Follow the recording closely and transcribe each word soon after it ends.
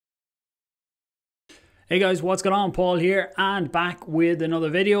Hey guys, what's going on? Paul here and back with another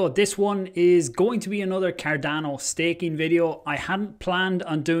video. This one is going to be another Cardano staking video. I hadn't planned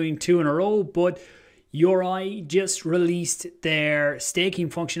on doing two in a row, but Yoroi just released their staking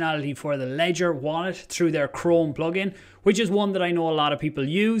functionality for the Ledger wallet through their Chrome plugin, which is one that I know a lot of people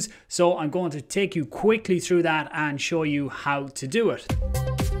use. So I'm going to take you quickly through that and show you how to do it.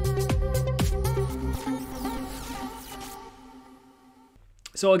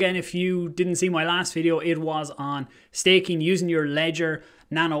 So again, if you didn't see my last video, it was on staking using your Ledger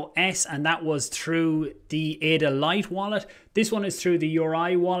Nano S, and that was through the Ada Lite wallet. This one is through the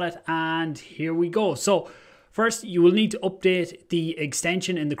Yoroi wallet, and here we go. So first, you will need to update the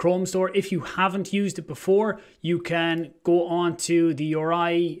extension in the Chrome store. If you haven't used it before, you can go on to the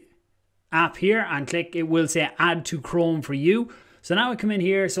Yoroi app here and click, it will say add to Chrome for you. So now I come in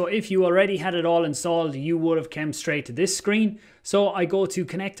here. So if you already had it all installed, you would have come straight to this screen. So I go to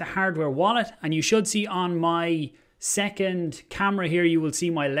connect to hardware wallet, and you should see on my second camera here, you will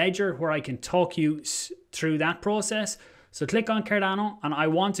see my Ledger where I can talk you through that process. So click on Cardano, and I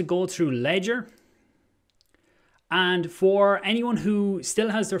want to go through Ledger. And for anyone who still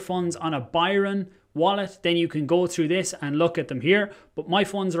has their funds on a Byron wallet, then you can go through this and look at them here. But my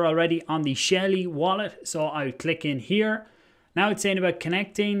funds are already on the Shelly wallet, so I click in here. Now it's saying about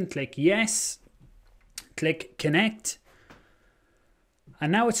connecting, click yes, click connect.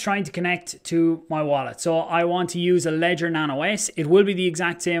 And now it's trying to connect to my wallet. So I want to use a Ledger Nano S. It will be the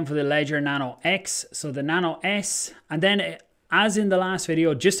exact same for the Ledger Nano X. So the Nano S, and then as in the last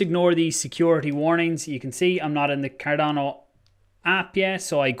video, just ignore these security warnings. You can see I'm not in the Cardano app yet.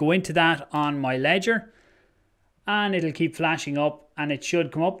 So I go into that on my Ledger and it'll keep flashing up, and it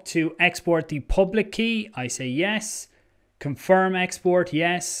should come up to export the public key. I say yes. Confirm export,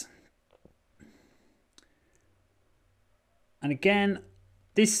 yes. And again,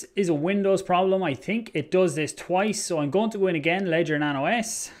 this is a Windows problem. I think it does this twice. So I'm going to go in again, Ledger Nano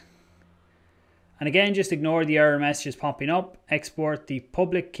S. And again, just ignore the error messages popping up. Export the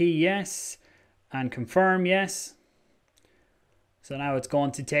public key, yes. And confirm, yes. So now it's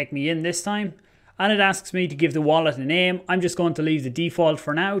going to take me in this time. And it asks me to give the wallet a name. I'm just going to leave the default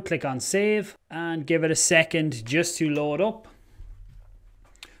for now. Click on save and give it a second just to load up.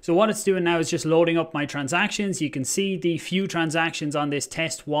 So what it's doing now is just loading up my transactions. You can see the few transactions on this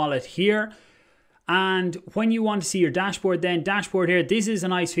test wallet here. And when you want to see your dashboard, then dashboard here, this is a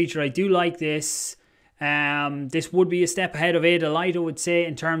nice feature. I do like this. This would be a step ahead of Ada Lite, I would say,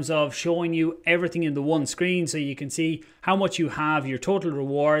 in terms of showing you everything in the one screen. So you can see how much you have, your total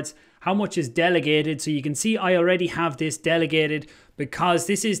rewards, how much is delegated. So you can see I already have this delegated because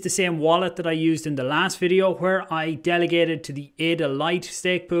this is the same wallet that I used in the last video where I delegated to the Ada Lite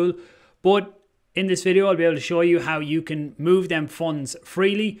stake pool. But in this video, I'll be able to show you how you can move them funds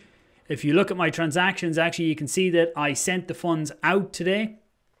freely. If you look at my transactions, actually, you can see that I sent the funds out today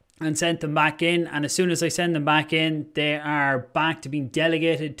and sent them back in. And as soon as I send them back in, they are back to being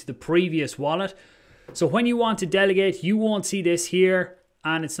delegated to the previous wallet. So when you want to delegate, you won't see this here,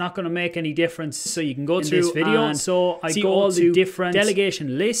 and it's not going to make any difference. So you can go through this video, and so I go all the different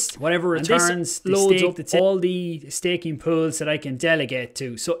delegation list, whatever returns, loads up all the staking pools that I can delegate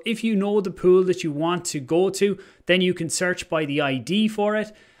to. So if you know the pool that you want to go to, then you can search by the ID for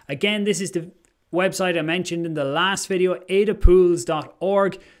it. Again, this is the website I mentioned in the last video,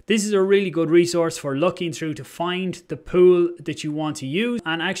 adapools.org. This is a really good resource for looking through to find the pool that you want to use.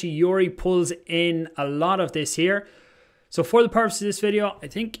 And actually, Yoroi pulls in a lot of this here. So for the purpose of this video, I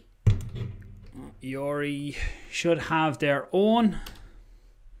think Yoroi should have their own.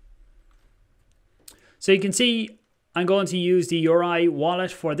 So you can see I'm going to use the Yoroi wallet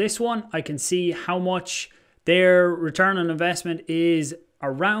for this one. I can see how much their return on investment is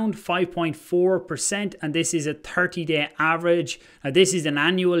around 5.4%, and this is a 30-day average. Now this is an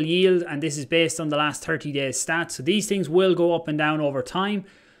annual yield, and this is based on the last 30 days stats. So these things will go up and down over time.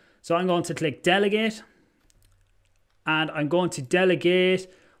 So I'm going to click delegate. And I'm going to delegate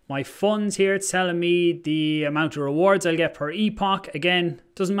my funds here. It's telling me the amount of rewards I'll get per epoch. Again,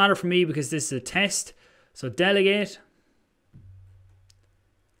 doesn't matter for me because this is a test. So delegate.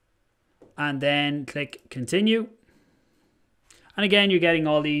 And then click continue. And again, you're getting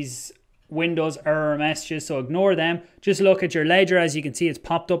all these Windows error messages, so ignore them. Just look at your Ledger. As you can see, it's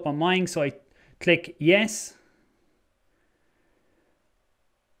popped up on mine. So I click yes.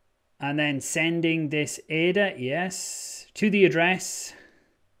 And then sending this ADA, yes. To the address,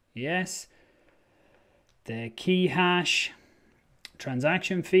 yes. The key hash,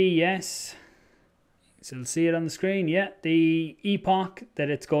 transaction fee, yes. So you'll see it on the screen, yeah. The epoch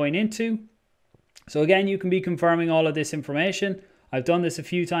that it's going into. So again, you can be confirming all of this information. I've done this a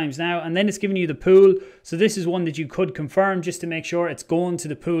few times now, and then it's giving you the pool. So this is one that you could confirm just to make sure it's going to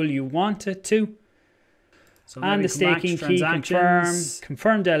the pool you want it to. So and the staking key,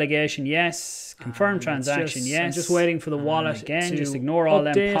 confirm delegation, yes, confirm transaction, yes. I'm just waiting for the wallet again, just ignore all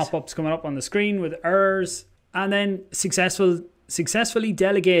them pop-ups coming up on the screen with errors. And then successfully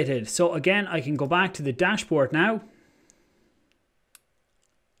delegated. So again, I can go back to the dashboard now.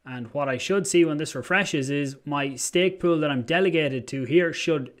 And what I should see when this refreshes is my stake pool that I'm delegated to here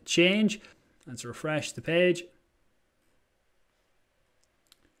should change. Let's refresh the page.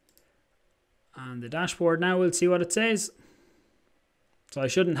 And the dashboard now, we'll see what it says. So I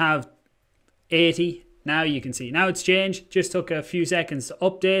shouldn't have 80. Now you can see. Now it's changed. Just took a few seconds to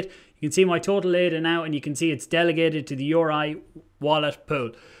update. You can see my total data now, and you can see it's delegated to the Yoroi Wallet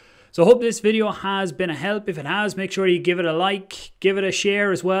pool. So I hope this video has been a help. If it has, make sure you give it a like, give it a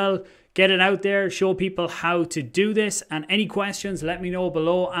share as well. Get it out there, show people how to do this. And any questions, let me know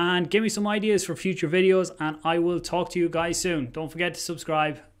below and give me some ideas for future videos. And I will talk to you guys soon. Don't forget to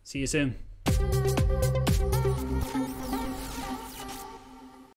subscribe. See you soon.